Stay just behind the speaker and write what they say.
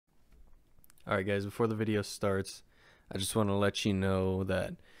Alright guys, before the video starts, I just want to let you know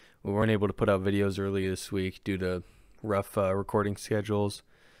that we weren't able to put out videos early this week due to rough recording schedules,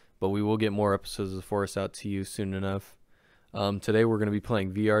 but we will get more episodes of The Forest out to you soon enough. Today we're going to be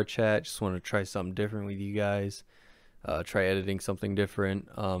playing VR chat. Just want to try something different with you guys, try editing something different.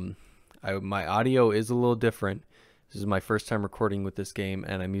 My audio is a little different. This is my first time recording with this game,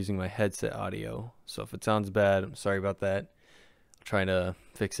 and I'm using my headset audio, so if it sounds bad, I'm sorry about that. I'll try to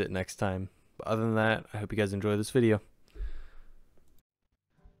fix it next time. But other than that, I hope you guys enjoy this video.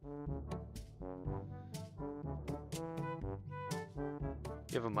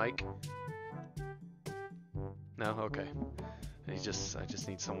 You have a mic? No? Okay. I just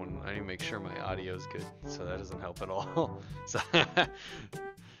need someone. I need to make sure my audio is good, so that doesn't help at all. So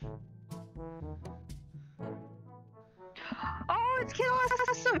Oh, it's Kid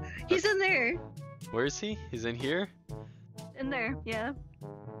Awesome! He's in there! where is he? He's in here? In there, yeah.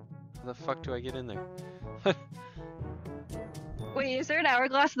 How the fuck do I get in there? Wait, is there an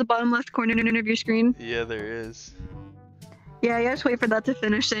hourglass at the bottom left corner of your screen? Yeah, there is. Yeah, you have to wait for that to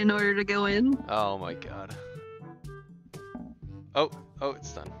finish in order to go in. Oh my god. Oh,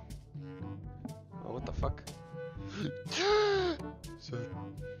 it's done. Oh, what the fuck?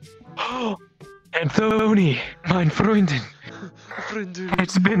 Oh, Anthony, mein Freundin.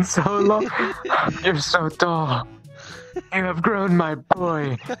 It's been so long. You're so tall. You have grown, my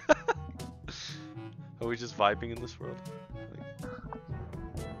boy. Are we just vibing in this world?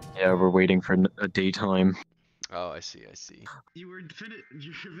 Yeah, we're waiting for a daytime. Oh, I see. You were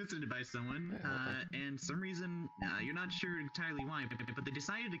visited by someone, and some reason, you're not sure entirely why, but they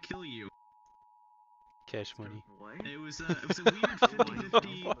decided to kill you. Cash money. It was a weird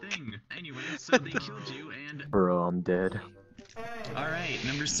 50-50 thing. Anyway, so they killed you, and... Bro, I'm dead. Alright,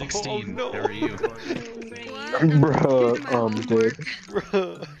 number 16. Oh, no. How are you? Bro, I'm dead.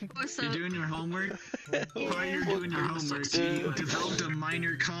 What's up? You're doing your homework? While you're doing your homework, you developed a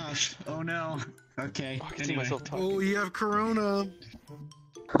minor cough. Oh no. Okay, anyway. Oh, you have corona.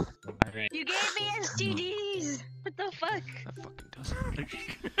 Alright. You gave me STDs! What the fuck? That fucking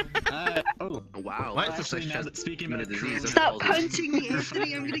doesn't. Oh, Wow. well, actually, now that speaking about corona... Stop punching me,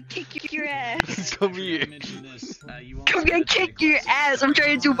 Anthony! I'm gonna kick your ass! Come here. I'm gonna kick your ass! I'm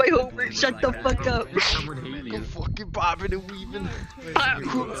trying to do my homework, shut the fuck up! I'm fucking bobbing and weaving.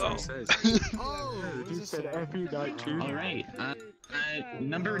 You said every night too. Alright,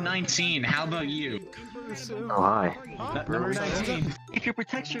 number 19, how about you? Oh, hi. Number 19. Take your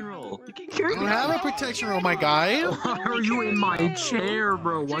protection roll. I don't have a protection roll, my guy. Why are you in my chair,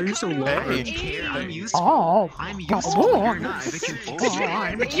 bro? Why are you so large? I'm useful. I'm useful. You're not. I can focus.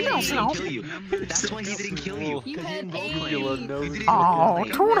 He didn't kill you. That's why he didn't kill you. You had Uvula AIDS! knows. He didn't Oh,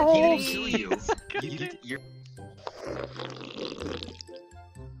 He toodles. didn't kill you. You're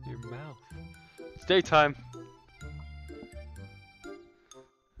Your mouth. It's daytime.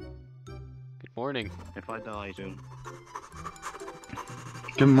 Good morning. If I die soon.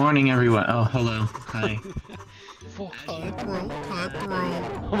 Good morning, everyone. Oh, hello. Hi. Cutthroat.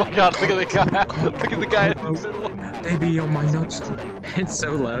 Oh my god, look at the guy. Look at the guy in the middle. They be on my nuts. It's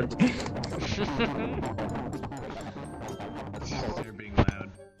so loud. They're being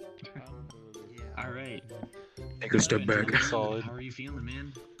loud. Alright. Take a step back. Solid. How are you feeling,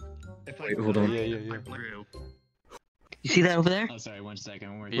 man? Wait, hold on. Yeah. You see that over there? Oh, sorry, 1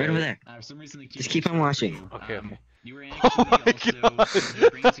 second. Right over there. For some reason, Just keep on watching. Okay. You were Oh my actually also in the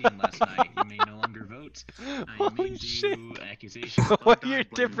brain scene last night. You may no longer vote. I Holy made shit. you accusations. What your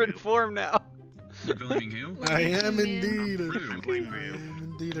different form now? You're blaming who? I am indeed. Who?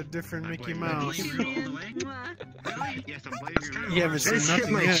 A different Mickey I Mouse. blame you all the way? Really? Yes, I'm blaming you. You haven't seen Just hit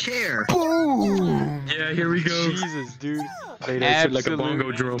nothing my yet. chair. Boom! Yeah, here we go. Jesus, dude. Hey, that shit like a bongo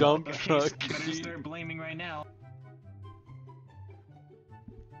Absolute drum. dump Okay, truck. so I'm gonna start blaming right now.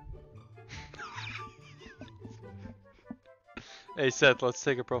 Hey Seth, let's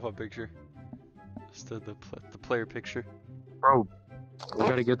take a profile picture. Just the player picture. Bro, we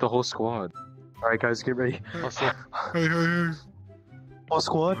gotta get the whole squad. Alright, guys, get ready. Also, Hey. All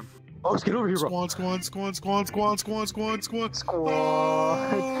squad? Oh, let's get over here, bro. Squad. Squad.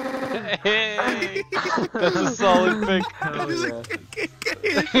 hey, that's a solid pick. Hell yeah.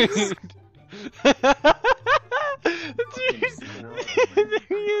 There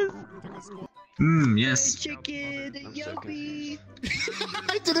he is. Yes. Chicken, yuppie!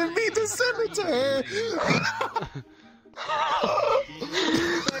 I didn't mean to send it to her.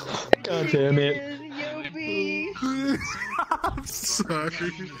 God damn it. Yuppie! I'm sorry.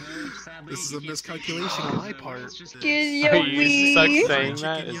 This is a miscalculation on my part. Chicken Are you stuck yummy. saying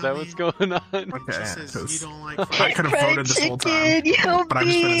that? Is that what's going on? Okay, She says you don't like I could have Fried voted this whole time. chicken But I'm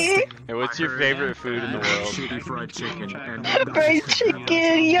just gonna yummy. Hey, what's your favorite food in the world? shitty fried chicken and Fried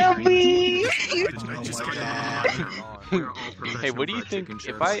chicken yummy. Hey, what do you think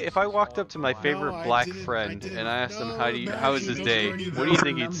if I walked up to my favorite black friend and I asked him how was his day? What do you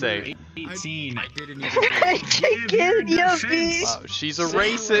think he'd say? 18. Fried chicken yummy. Wow, she's a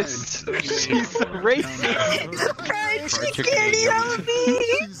racist. She's a racist. Fried chicken yummy.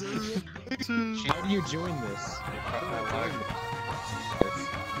 How do you join this?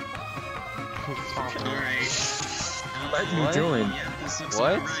 Let me join.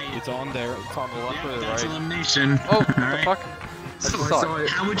 What? It's on there. It's on the left or the That's right. elimination. Oh, what the Alright. fuck? I just saw it.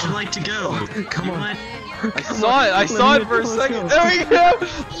 How would you like to go? Come You on. want- I saw it. I saw it for a second. There we go.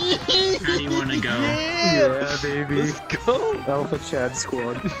 How do you want to go? Yeah, baby. Let's go. Alpha Chad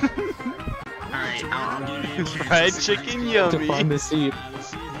squad. Alright, I'll give you a chance. Fried chicken To yummy. find the seat.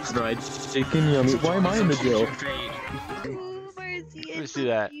 Fried chicken yummy. Why am I in the jail? Let me see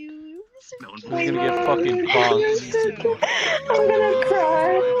that. No one's He's gonna get fucking bonked. I'm gonna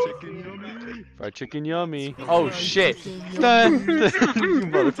cry. Fried chicken yummy. Oh shit. You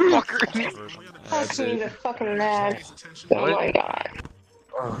motherfucker. That's me, fucking mad. Oh What? my god.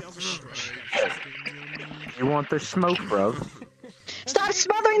 You want the smoke, bro? Stop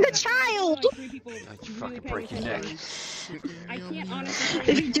smothering the child. You fucking break your neck. I can't honestly.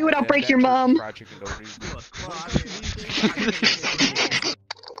 If you do it, I'll break your mom. Fried chicken don't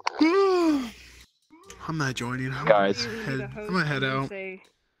I'm not joining. Guys. I'm gonna head out. That'd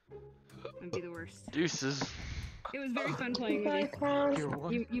be the worst. Deuces. It was very fun playing with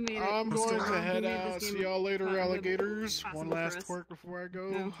you. You made it. I'm going to head You made out. this See game y'all later, possible- alligators. One possible for last us. twerk before I go.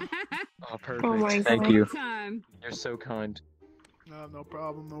 No. Oh, perfect. Oh my Thank God. you. Time. You're so kind. No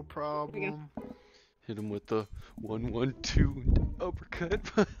problem, no problem. Hit him with the 1-1-2 uppercut.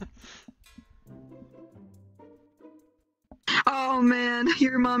 Oh man,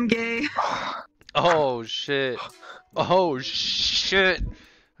 your mom gay. Oh shit. Oh shit.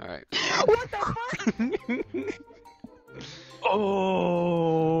 Alright. What the fuck?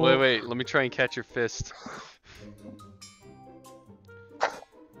 Oh. Wait, let me try and catch your fist.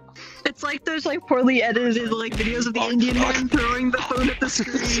 It's like those like poorly edited like videos of the Indian man throwing the phone at the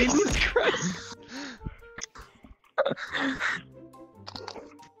screen. Jesus Christ.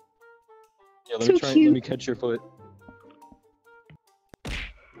 Yeah, let So me try. cute. Let me catch your foot.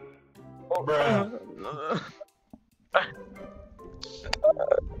 Oh, bruh.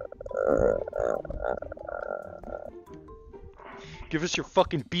 Give us your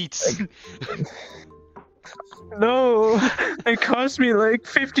fucking beats. No, it cost me like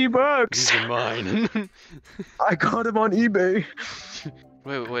 $50. These are mine. I got him on eBay.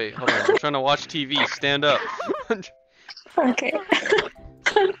 Wait, hold on. I'm trying to watch TV. Stand up. Okay.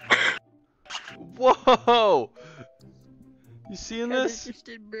 Whoa! You seeing this?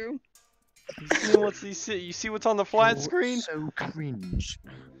 Interested, bro. You see what's on the flat screen? So cringe.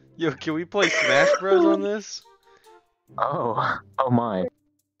 Yo, can we play Smash Bros on this? Oh my.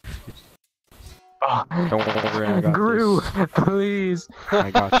 Oh, Don't worry, I got Gru, this. please. I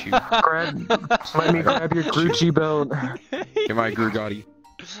got you. Let me grab your Gucci belt. Get my Grugati.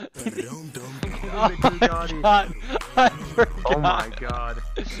 Oh my god! I forgot. Oh my god.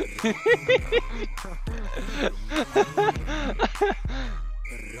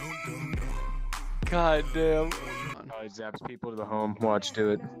 God damn. Oh, he zaps people to the home. Watch, do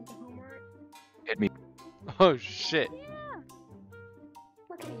it. Hit me. Oh shit.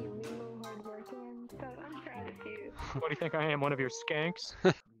 Look at you, Mimo, hardworking. So I'm proud of you. What do you think I am? One of your skanks?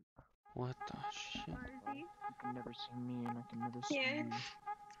 What the shit? You can never see me, and I can never see Yeah. you.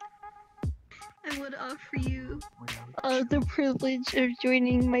 I would offer you Without the privilege of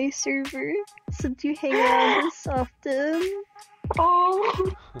joining my server since you hang around this often.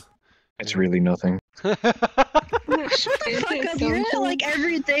 Oh. It's really nothing. Shut the fuck up, you're in it like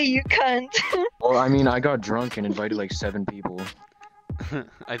every day, you cunt. Well, I mean, I got drunk and invited like 7 people.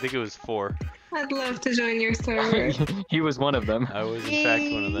 I think it was 4. I'd love to join your server. He was one of them. I was in fact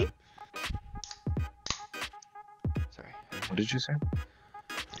one of them. Sorry. What did you say?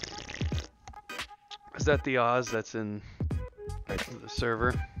 Is that the Oz that's in the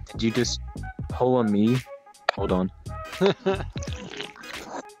server? Did you just pull on me? Hold on. Wait,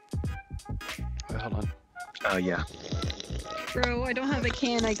 hold on. Oh, yeah. Bro, I don't have a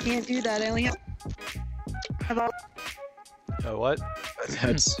can, I can't do that, I only have Oh, what?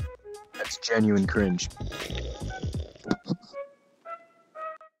 That's genuine cringe.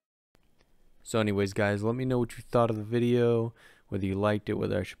 So anyways, guys, let me know what you thought of the video. whether you liked it,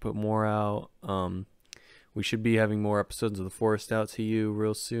 whether I should put more out. We should be having more episodes of The Forest out to you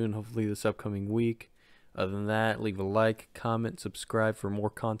real soon, hopefully this upcoming week. Other than that, leave a like, comment, subscribe for more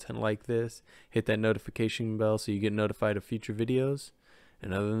content like this. Hit that notification bell so you get notified of future videos.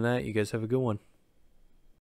 And other than that, you guys have a good one.